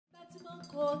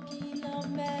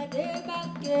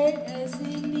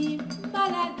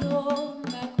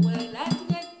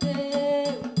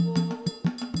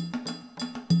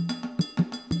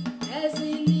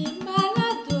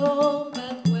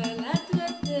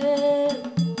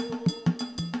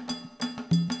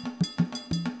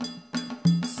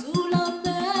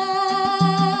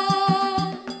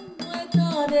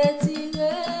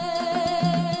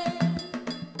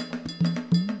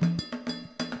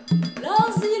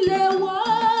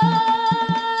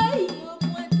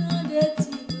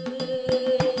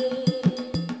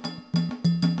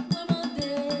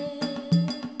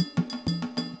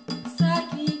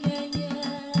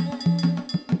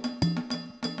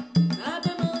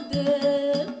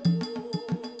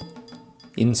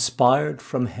Inspired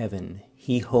from heaven,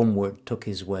 he homeward took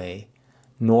his way,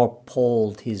 nor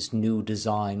palled his new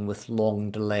design with long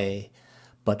delay,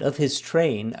 but of his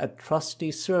train a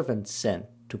trusty servant sent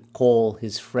to call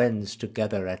his friends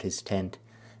together at his tent.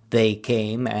 They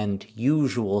came, and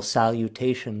usual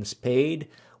salutations paid,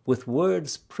 with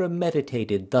words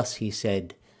premeditated thus he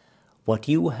said, "What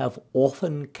you have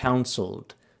often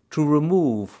counselled, to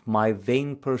remove my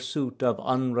vain pursuit of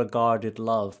unregarded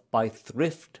love, by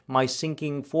thrift my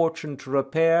sinking fortune to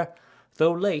repair,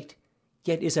 though late,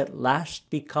 yet is at last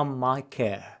become my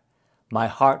care. My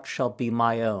heart shall be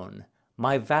my own,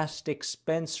 my vast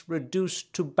expense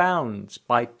reduced to bounds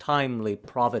by timely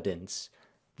providence.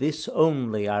 This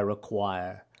only I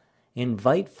require.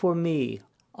 Invite for me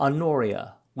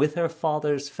Honoria with her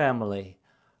father's family,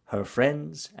 her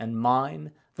friends and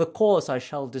mine. The cause I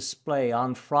shall display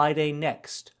on Friday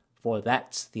next, for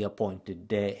that's the appointed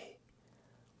day."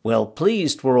 Well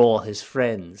pleased were all his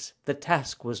friends, the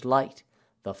task was light.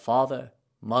 The father,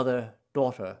 mother,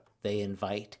 daughter they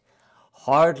invite.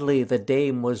 Hardly the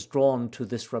dame was drawn to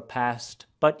this repast,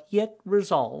 but yet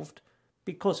resolved,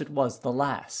 because it was the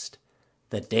last.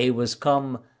 The day was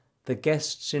come, the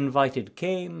guests invited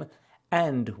came,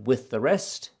 and with the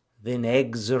rest, th'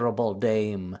 inexorable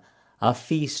dame. A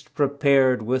feast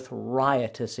prepared with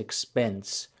riotous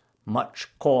expense, much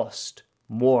cost,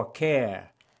 more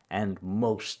care, and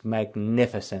most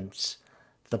magnificence.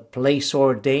 The place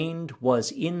ordained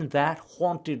was in that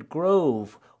haunted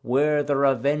grove, where the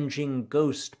revenging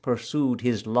ghost pursued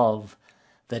his love.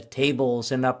 The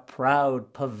tables in a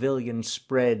proud pavilion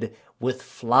spread, with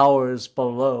flowers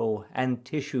below and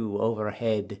tissue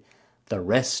overhead. The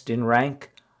rest in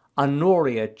rank,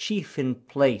 Honoria chief in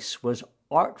place, was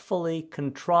artfully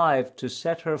contrived to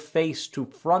set her face to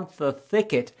front the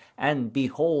thicket and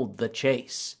behold the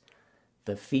chase.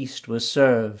 The feast was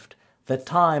served, the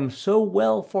time so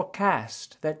well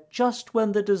forecast, that just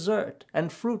when the dessert and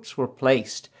fruits were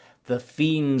placed, the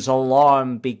fiend's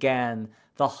alarm began.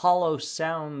 The hollow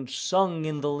sound sung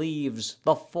in the leaves,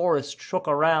 the forest shook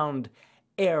around.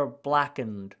 Air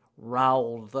blackened,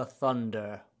 rowled the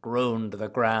thunder, groaned the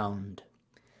ground.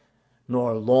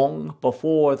 Nor long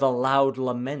before the loud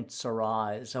laments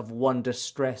arise of one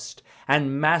distressed,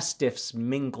 and mastiffs'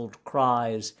 mingled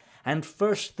cries. And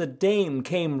first the dame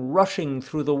came rushing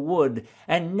through the wood,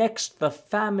 and next the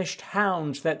famished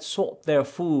hounds that sought their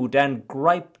food, and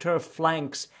griped her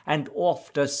flanks, and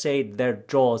oft assayed their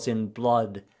jaws in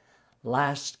blood.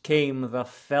 Last came the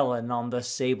felon on the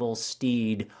sable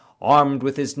steed, armed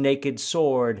with his naked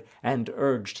sword, and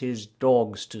urged his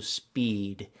dogs to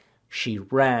speed. She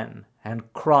ran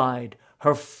and cried,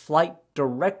 her flight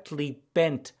directly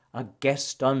bent, a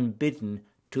guest unbidden,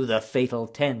 to the fatal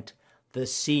tent, the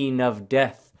scene of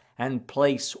death, and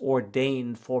place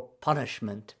ordained for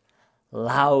punishment.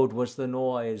 Loud was the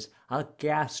noise,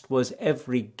 aghast was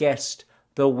every guest.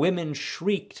 The women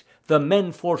shrieked, the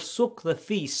men forsook the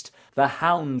feast. The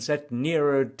hounds at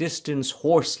nearer distance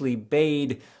hoarsely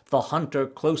bayed. The hunter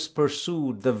close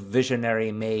pursued the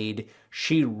visionary maid.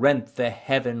 She rent the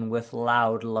heaven with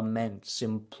loud laments,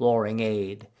 imploring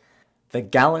aid. The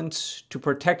gallants, to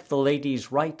protect the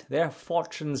lady's right, their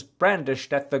falchions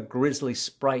brandished at the grisly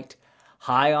sprite.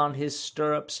 High on his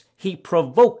stirrups, he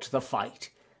provoked the fight.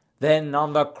 Then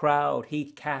on the crowd he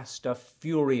cast a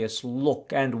furious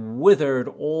look, and withered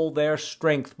all their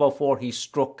strength before he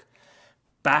strook.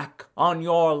 "Back on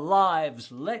your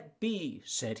lives, let be,"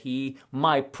 said he,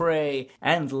 "my prey,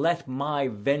 and let my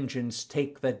vengeance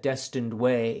take the destined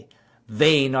way.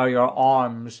 Vain are your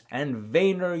arms, and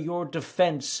vainer your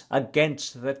defense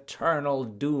against the eternal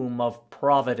doom of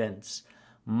Providence.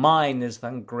 Mine is the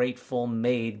ungrateful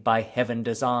maid by heaven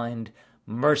designed.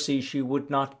 Mercy she would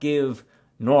not give,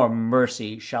 nor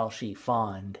mercy shall she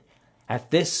find." At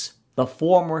this the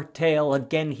former tale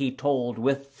again he told,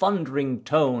 with thundering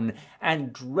tone,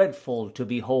 and dreadful to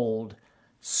behold.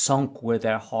 Sunk were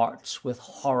their hearts with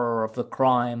horror of the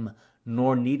crime,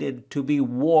 nor needed to be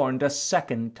warned a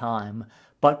second time,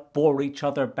 but bore each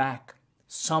other back.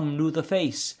 Some knew the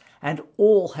face, and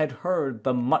all had heard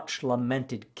the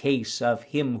much-lamented case of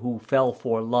him who fell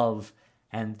for love,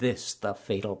 and this the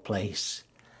fatal place.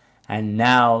 And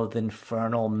now th'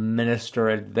 infernal minister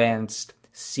advanced,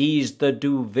 seized the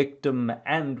due victim,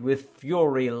 and with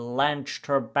fury lanched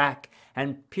her back,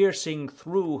 and piercing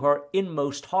through her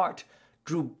inmost heart,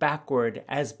 drew backward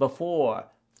as before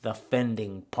the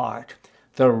fending part.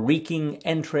 The reeking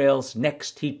entrails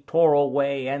next he tore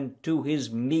away, and to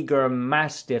his meagre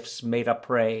mastiffs made a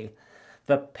prey.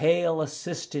 The pale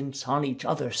assistants on each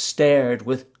other stared,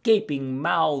 with gaping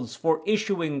mouths for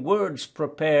issuing words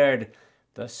prepared.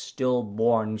 The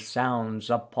stillborn sounds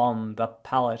upon the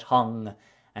palate hung,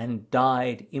 and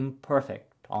died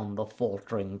imperfect on the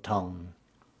faltering tongue.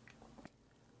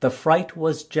 The fright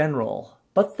was general,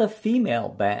 but the female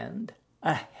band,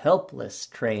 a helpless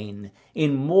train,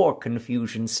 in more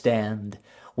confusion stand.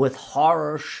 With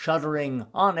horror shuddering,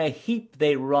 on a heap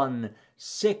they run,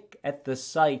 sick at the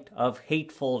sight of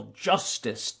hateful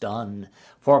justice done.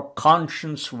 For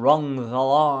conscience rung th'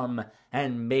 alarm,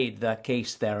 and made the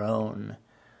case their own.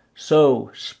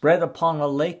 So, spread upon a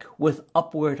lake with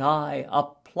upward eye, a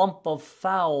plump of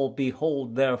fowl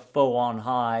behold their foe on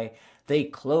high. They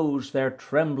close their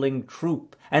trembling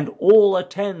troop, and all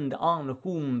attend on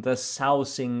whom the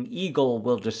sousing eagle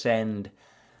will descend.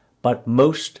 But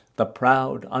most the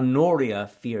proud Honoria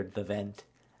feared the vent,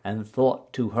 and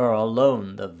thought to her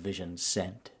alone the vision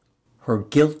sent. Her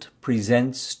guilt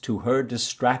presents to her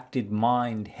distracted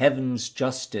mind heaven's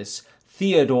justice,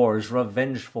 Theodore's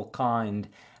revengeful kind,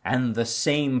 and the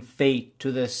same fate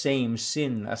to the same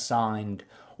sin assigned.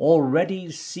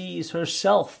 Already sees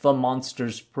herself the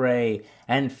monster's prey,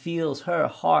 and feels her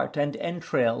heart and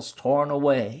entrails torn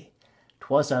away.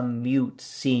 'Twas a mute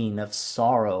scene of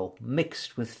sorrow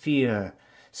mixed with fear.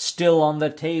 Still on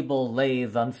the table lay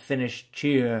th' unfinished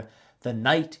cheer. The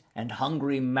knight and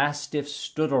hungry mastiffs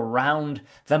stood around.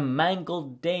 The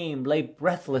mangled dame lay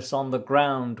breathless on the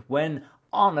ground, when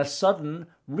on a sudden,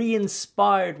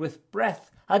 re-inspired with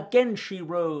breath, again she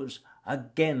rose,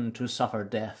 again to suffer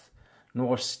death.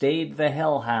 Nor stayed the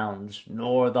hellhounds,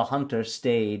 nor the hunter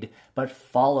stayed, but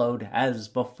followed as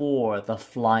before the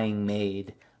flying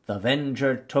maid. The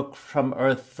Avenger took from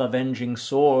earth the avenging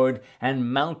sword,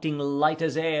 and mounting light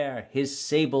as air, his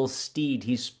sable steed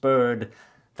he spurred.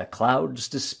 The clouds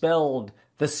dispelled,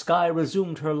 the sky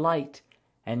resumed her light,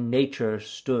 and nature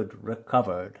stood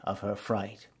recovered of her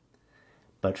fright.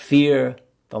 But fear,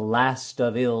 the last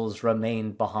of ills,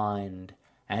 remained behind,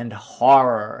 and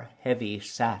horror heavy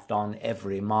sat on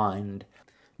every mind.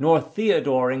 Nor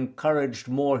Theodore encouraged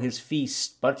more his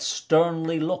feast, but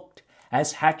sternly looked,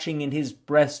 as hatching in his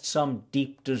breast some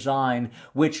deep design,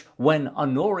 which, when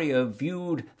Honoria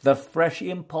viewed, the fresh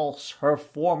impulse her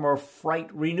former fright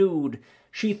renewed.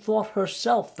 She thought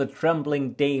herself the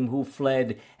trembling dame who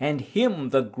fled, and him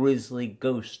the grisly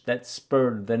ghost that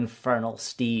spurred th' infernal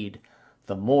steed.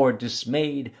 The more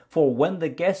dismayed, for when the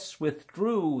guests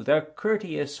withdrew, their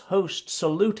courteous host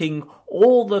saluting,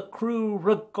 all the crew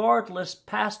regardless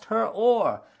passed her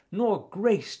o'er, nor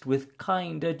graced with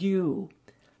kind adieu.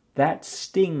 That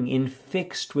sting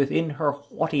infixed within her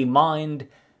haughty mind,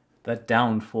 the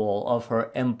downfall of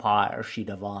her empire she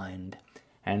divined,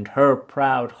 and her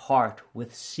proud heart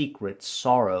with secret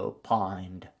sorrow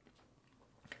pined.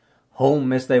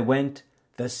 Home as they went,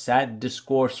 the sad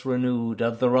discourse renewed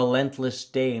of the relentless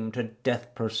dame to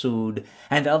death pursued,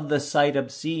 and of the sight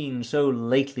obscene so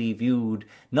lately viewed.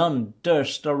 None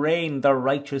durst arraign the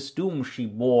righteous doom she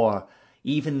bore,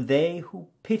 even they who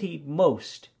pitied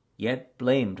most, yet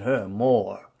blamed her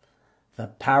more. The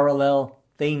parallel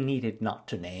they needed not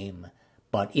to name,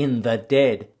 but in the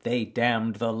dead they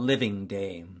damned the living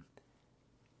dame.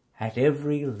 At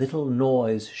every little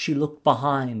noise she looked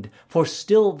behind, for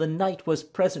still the night was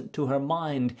present to her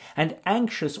mind, and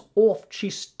anxious oft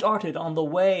she started on the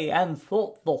way, and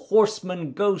thought the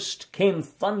horseman ghost came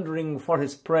thundering for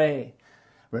his prey.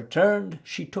 Returned,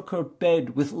 she took her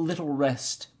bed with little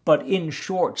rest, but in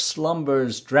short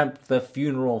slumbers dreamt the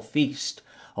funeral feast.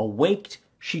 Awaked,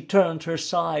 she turned her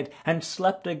side, and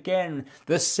slept again.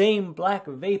 The same black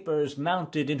vapours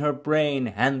mounted in her brain,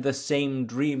 and the same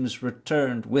dreams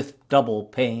returned with double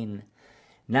pain.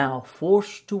 Now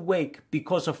forced to wake,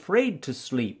 because afraid to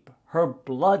sleep, her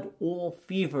blood all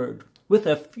fevered, with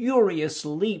a furious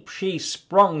leap she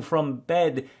sprung from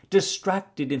bed,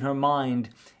 distracted in her mind,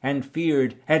 and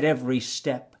feared at every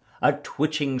step a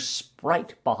twitching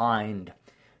sprite behind.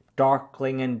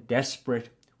 Darkling and desperate,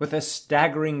 with a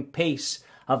staggering pace,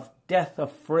 of death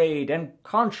afraid, and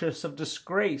conscious of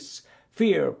disgrace,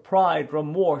 Fear, pride,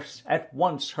 remorse at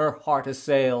once her heart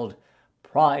assailed.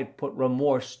 Pride put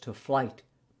remorse to flight,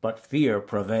 but fear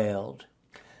prevailed.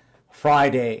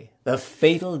 Friday, the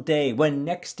fatal day, when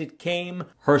next it came,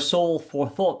 her soul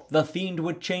forethought the fiend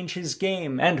would change his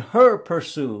game, and her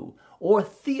pursue, or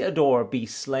Theodore be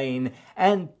slain,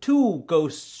 and 2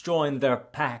 ghosts join their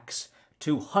packs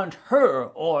to hunt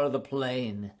her o'er the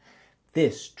plain.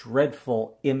 This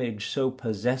dreadful image so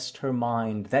possessed her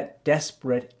mind, that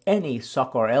desperate any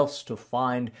succour else to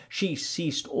find, she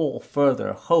ceased all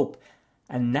further hope,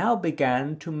 and now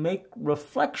began to make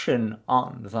reflection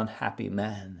on th' unhappy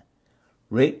man.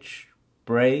 Rich,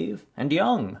 brave, and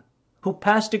young, who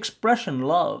past expression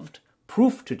loved,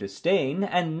 proof to disdain,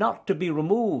 and not to be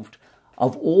removed,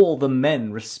 of all the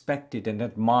men respected and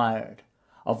admired,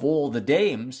 of all the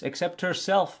dames, except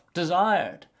herself,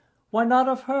 desired. Why not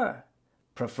of her?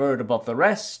 Preferred above the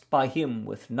rest by him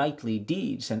with knightly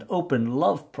deeds and open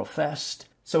love professed.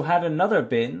 So had another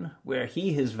been where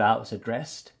he his vows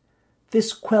addressed.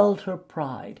 This quelled her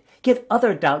pride, yet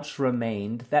other doubts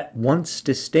remained, that once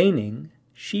disdaining,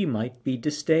 she might be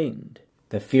disdained.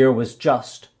 The fear was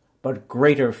just, but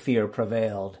greater fear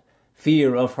prevailed,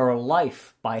 fear of her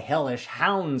life by hellish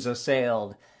hounds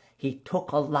assailed. He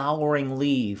took a lowering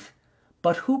leave,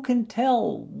 but who can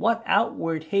tell what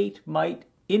outward hate might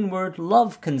inward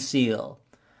love conceal?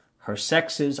 Her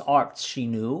sex's arts she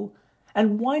knew,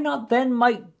 and why not then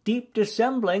might deep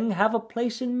dissembling have a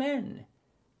place in men?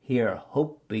 Here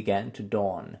hope began to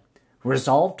dawn.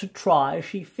 Resolved to try,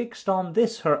 she fixed on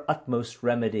this her utmost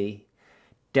remedy.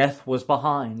 Death was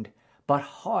behind, but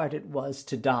hard it was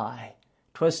to die.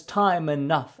 'Twas time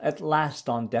enough at last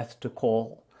on death to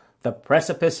call. The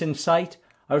precipice in sight,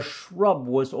 a shrub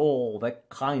was all that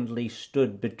kindly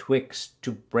stood betwixt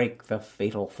to break the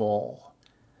fatal fall.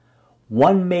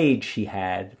 One maid she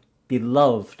had,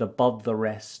 beloved above the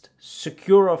rest.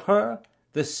 Secure of her,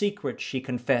 the secret she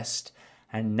confessed,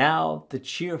 and now the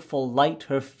cheerful light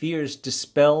her fears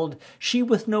dispelled, she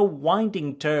with no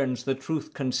winding turns the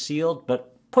truth concealed, but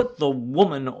put the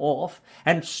woman off,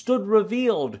 and stood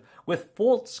revealed, with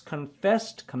faults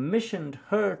confessed, commissioned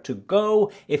her to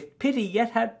go, if pity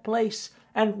yet had place,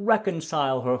 and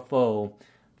reconcile her foe.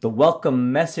 The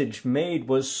welcome message made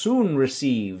was soon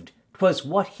received. 'Twas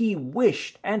what he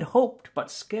wished and hoped,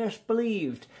 but scarce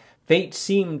believed. Fate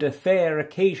seemed a fair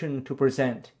occasion to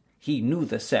present. He knew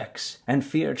the sex, and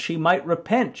feared she might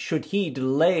repent, should he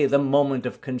delay the moment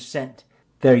of consent.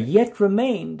 There yet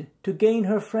remained, to gain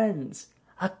her friends,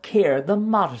 a care the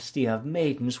modesty of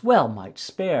maidens well might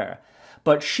spare.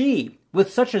 But she,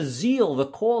 with such a zeal the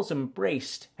cause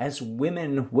embraced, as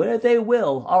women, where they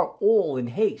will, are all in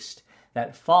haste,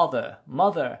 that father,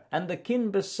 mother, and the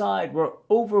kin beside were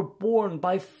overborne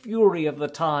by fury of the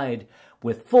tide.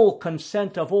 With full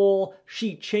consent of all,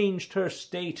 she changed her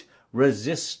state,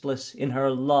 resistless in her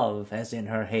love as in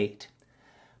her hate.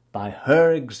 By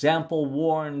her example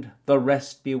warned, the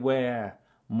rest beware.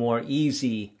 More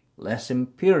easy, less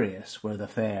imperious were the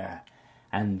fare,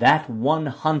 and that one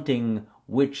hunting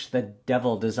which the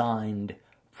devil designed,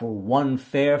 for one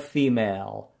fair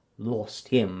female lost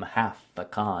him half the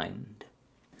kind.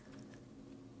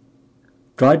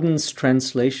 Dryden's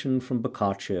translation from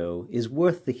Boccaccio is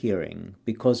worth the hearing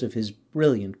because of his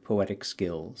brilliant poetic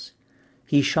skills.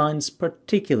 He shines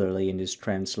particularly in his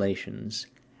translations,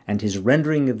 and his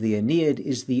rendering of the Aeneid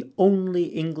is the only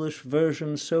English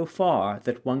version so far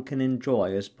that one can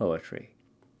enjoy as poetry.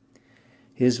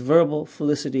 His verbal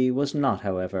felicity was not,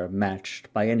 however,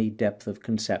 matched by any depth of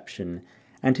conception,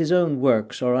 and his own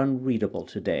works are unreadable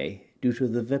today due to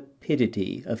the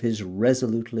vapidity of his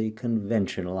resolutely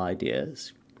conventional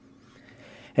ideas.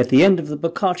 At the end of the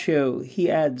Boccaccio, he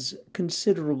adds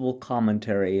considerable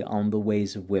commentary on the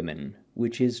ways of women,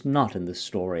 which is not in the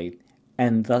story,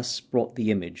 and thus brought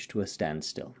the image to a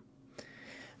standstill.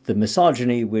 The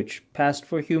misogyny which passed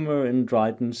for humor in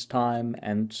Dryden's time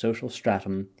and social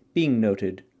stratum, being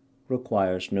noted,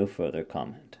 requires no further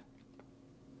comment.